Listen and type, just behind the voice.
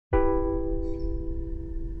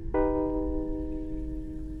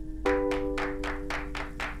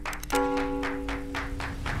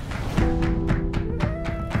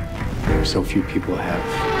so few people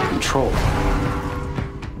have control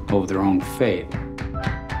over their own fate.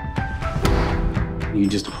 You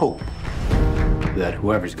just hope that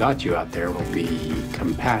whoever's got you out there will be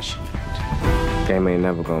compassionate. Game ain't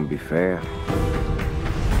never gonna be fair.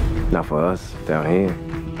 Not for us down here.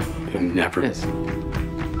 It never is.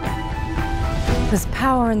 There's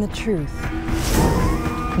power in the truth.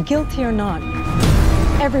 Guilty or not,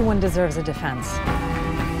 everyone deserves a defense.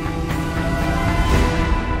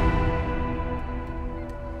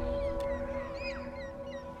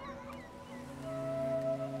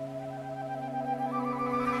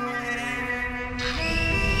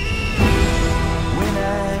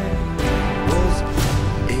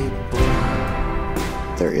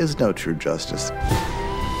 There is no true justice.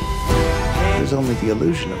 There's only the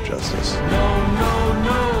illusion of justice.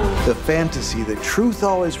 The fantasy that truth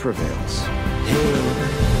always prevails.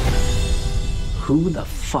 Who the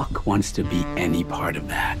fuck wants to be any part of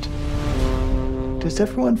that? Does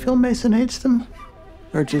everyone feel Mason hates them?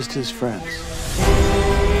 Or just his friends?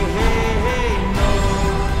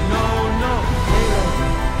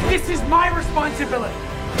 This is my responsibility.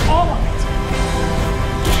 All of it.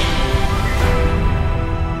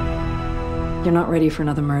 You're not ready for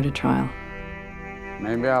another murder trial.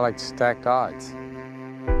 Maybe I like to stack odds.